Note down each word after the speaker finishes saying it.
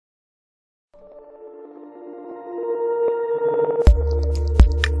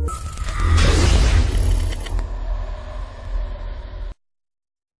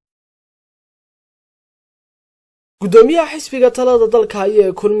Gudoomiyaha Xisbiga talada dalka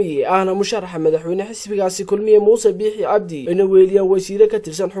ee Kulmiye ahna musharaxa madaxweyne xisbigaasi Kulmiye Muuse Biixi Cabdi inuu weeliyay wasiir ka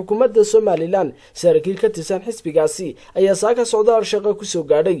tirsan xukuumadda Somaliland saraakiil ka tirsan xisbigaasi ayaa saaka socdaal shaqo ku soo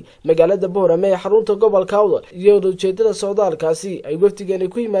gaadhay magaalada Borama ee xarunta gobolka Awdal iyadoo ujeedada socdaalkaasi ay waftigan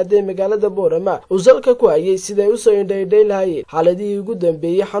ku yimaadeen magaalada Borama oo salka ku hayay sida ay u soo indhaydhay lahaayeen xaaladii ugu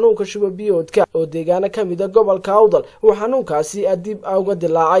dambeeyay xanuunka shubanbiyoodka oo deegaana kamid ah gobolka Awdal oo xanuunkaasi adib uga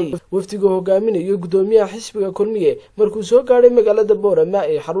dilaacay waftiga hogaaminayo gudoomiyaha xisbiga Kulmiye markuu soo gaadhay magaalada Borama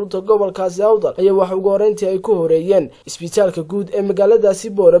ee xarunta gobolkaasi Awdal ayaa wax ugu horeyntii ay ku horeeyeen isbitaalka guud ee magaaladaasi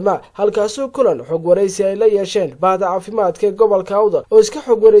Borama halkaas oo kulan xog wareysi ay la yeesheen baahda caafimaadka ee gobolka Awdal oo iska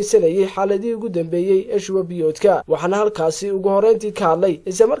xog wareysanayay xaaladii ugu dambeeyay ee shubanbiyoodka waxaana halkaasi ugu horeyntii ka hadlay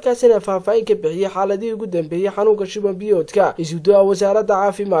isla markaasina faahfaahin ka bixiyay xaaladii ugu dambeeyay xanuunka shubanbiyoodka isuduwa wasaaradda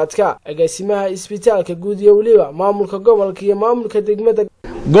caafimaadka agaasimaha isbitaalka guud iyo waliba maamulka gobolka iyo maamulka degmada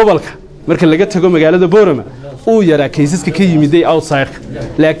gobolka marka laga tago magaalada Borama uu yaraa kaysaska ka yimiday outside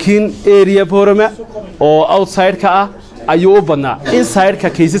laakiin area Borama oo outside ka ah ayuu u badnaa inside ka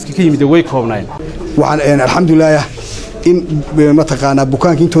kaysaska ka yimiday way koobnayeen waxaan alxamdulillah in mataqaana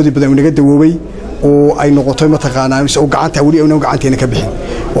bukaanka intoodii badan inaga dawoobay oo ay noqotay mataqaana oo gacanta wali oo gacanteena ka bixin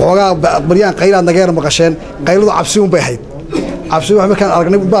waxoogaa baryaan qaylaad naga yar maqasheen qayladu cabsi un bay ahayd cabsi wax markaan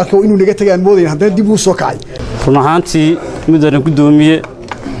aragnay baalka inuu naga tagaan moodeen haddana dib u soo kacay run ahaantii mudane gudoomiye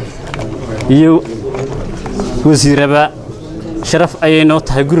iyo wasiiraba sharaf ayay noo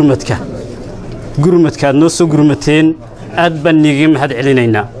tahay gurmadkaad noo soo gurmateen aad baan niga mahad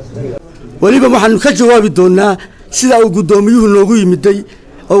celinaynaa waliba waxaanu ka jawaabi doonaa sida uu gudoomiyuhu noogu yimiday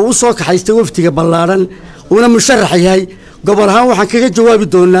oo u soo kaxaystay waftiga ballaaran una musharax yahay gobol ahaan waxaan kaga jawaabi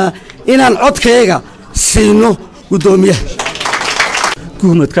doonaa inaan codkayga siino gudoomiyaha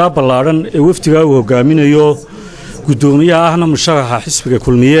gurmadka ballaaran ee waftiga uu hogaaminayo gudoomiyaha ahna musharaxa xisbiga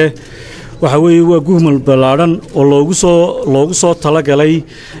Kulmiye waxa weeye waa guhmal ballaaran oo loogu soo talagalay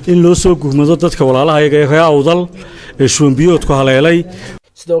in loo soo guhmado dadka walaalaha ee reer Awdal ee shubanbiyoodku haleelay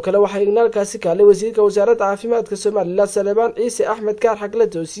sidoo kale waxa ignaalkaasi kaalay wasiirka wasaaradda caafimaadka Somaliland Salebaan Ciise Axmed Kaar Xagla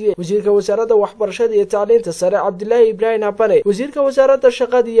Toosiye wasiirka wasaaradda waxbarashada iyo tacliinta sare Cabdilaahi Ibrahim Habane wasiirka wasaaradda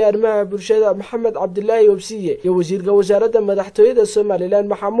shaqada iyo arrimaha bulshada Maxamed Cabdilaahi Wabsiye iyo wasiirka wasaaradda madaxtooyada Somaliland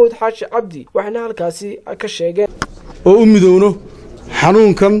Maxamuud Xaashi Cabdi waxna halkaasi ka sheegeen oo u midowno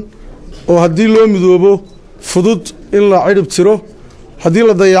xanuunkan oo haddii loo midoobo fudud in la cirib tiro haddii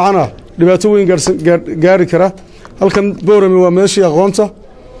la dayacana dhibaato weyn gaari kara halkan Borama waa meeshii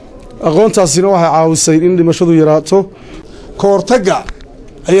aqoontaasina waxay caawisay in dhimashadu yaraato ka hortagga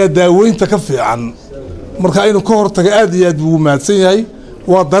ayaa daaweynta ka fiican marka inuu ka hortaga aad iyo aad buu mahadsan yahay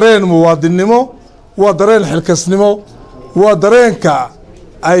waa dareen muwaadinimo waa dareen xilkasnimo waa dareenka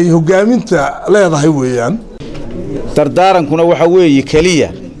ay hogaaminta leedahay weeyaan dardaarankuna waxa weeye kaliya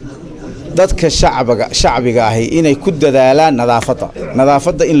dadka shacbiga ahi inay ku dadaalaan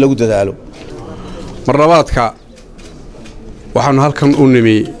nadaafadda in lagu dadaalo marlabaadka waxaan halkan u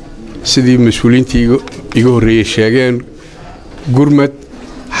nimi sidii mas'uuliyiintii iga horeeyay sheegeen gurmad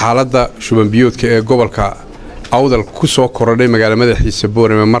xaaladda shubanbiyoodka ee gobolka Awdal ku soo korodhay magaalada madaxiisa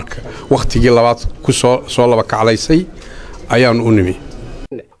Borama marka waqtigii labaad ku soo laba kaclaysay ayaan u nimi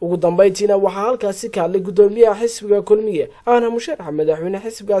ugu dambeyntiina waxa halkaasi ka hadlay gudoomiyaha xisbiga Kulmiye ahna musharaxa madaxweyne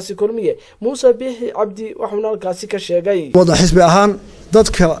xisbigaasi Kulmiye Muuse Biixi Cabdi waxuna halkaasi ka sheegay wada xisbi ahaan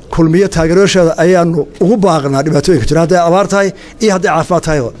dadka Kulmiye taageerashada ayaanu ugu baaqnaa dhibaatooyinka jira haday abaar tahay iyo haday caafimaad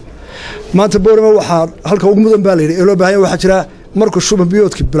tahay maanta Borama waxa halka ugu mudan baa leeyahay loo baahan waxa jira markuu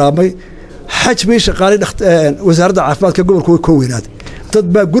shubanbiyoodka bilaabmay xajbi shaqaale wasaaradda caafimaadka gobolka way weynaad dad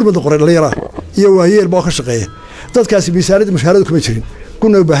baa gurmad qoray dhalinyarada iyo waayeel baa ka shaqeeya dadkaasi miisaaniyada mushaharadu kuma jirin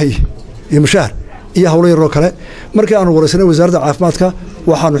kuna baahay iyo mushahar iyo hawlo yar oo kale markii aanu wareysanay wasaaradda caafimaadka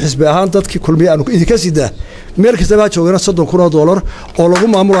waxaanu xisbi ahaan dadkii Kulmiye aanu idinka sidaa meel kasta baa joogana $30,000 oo lagu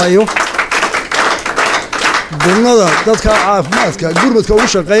maamulayo bunada dadka caafimaadka gurmadka ugu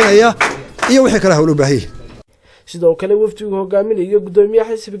shaqeynaya iyo wixii kale hawlo baahay sidoo kale waftigu hogaaminayo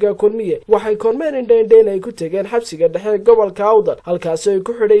gudoomiyaha xisbiga Kulmiye waxay kormeer indhayn ay ku tageen xabsiga dhexe gobolka Awdal halkaas oo ay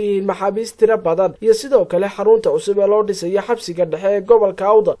ku xidhayeen maxaabiis tiro badan iyo sidoo kale xarunta cusub ee loo dhisay xabsiga dhexe gobolka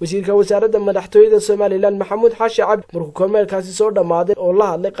Awdal wasiirka wasaaradda madaxtooyada Somaliland Maxamuud Xaashi Cabdi markuu kormeerkaasi soo dhamaaday oo la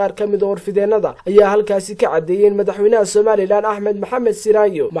hadlay qaar ka mid ah warfideenada ayaa halkaasi ka cadeeyeen madaxweynaha Somaliland Axmed Maxamed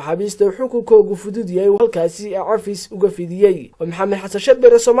Siraayo maxaabiista xukunkoodu fudud yahay halkaasi cafis uga fidiyay Maxamed Xasan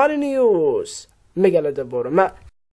Shabir Somali News magaalada Borama